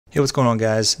Hey, what's going on,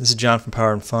 guys? This is John from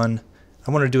Power and Fun.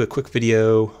 I want to do a quick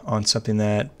video on something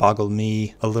that boggled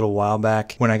me a little while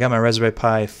back. When I got my Raspberry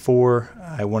Pi 4,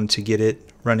 I wanted to get it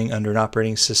running under an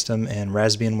operating system, and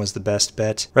Raspbian was the best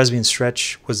bet. Raspbian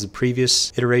Stretch was the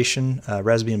previous iteration.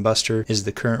 Raspbian Buster is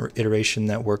the current iteration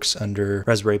that works under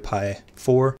Raspberry Pi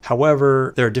 4.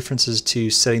 However, there are differences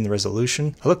to setting the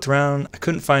resolution. I looked around, I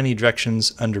couldn't find any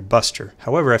directions under Buster.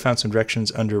 However, I found some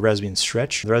directions under Raspbian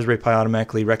Stretch. The Raspberry Pi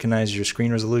automatically recognizes your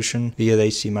screen resolution via the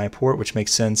HDMI port, which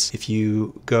makes sense. If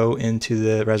you go into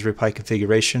the Raspberry Pi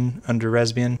configuration under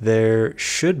Raspbian, there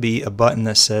should be a button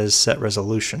that says Set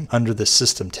Resolution under the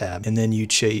System tab, and then you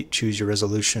choose your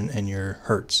resolution and your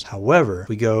hertz. However,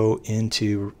 we go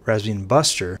into Raspbian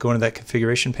Buster, go into that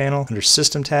configuration panel, under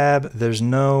System tab, there's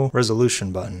no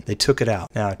resolution button. They took it out.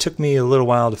 Now, it took me a little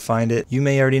while to find it. You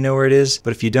may already know where it is,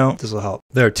 but if you don't, this will help.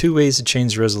 There are two ways to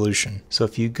change the resolution. So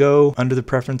if you go under the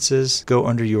preferences, go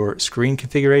under your screen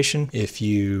configuration. If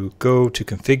you go to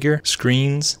configure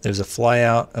screens, there's a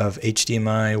flyout of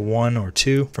HDMI 1 or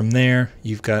 2. From there,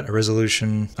 you've got a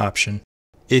resolution option.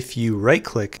 If you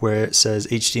right-click where it says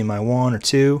HDMI 1 or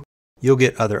 2, you'll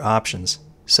get other options,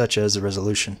 such as the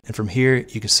resolution. And from here,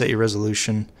 you can set your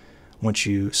resolution. Once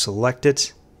you select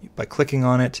it, by clicking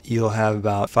on it, you'll have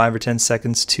about 5 or 10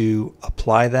 seconds to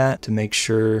apply that to make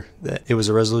sure that it was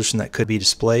a resolution that could be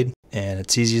displayed. And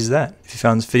it's easy as that. If you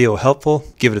found this video helpful,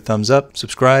 give it a thumbs up,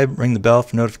 subscribe, ring the bell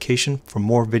for notification for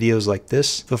more videos like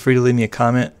this. Feel free to leave me a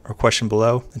comment or question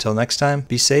below. Until next time,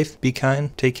 be safe, be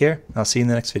kind, take care, and I'll see you in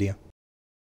the next video.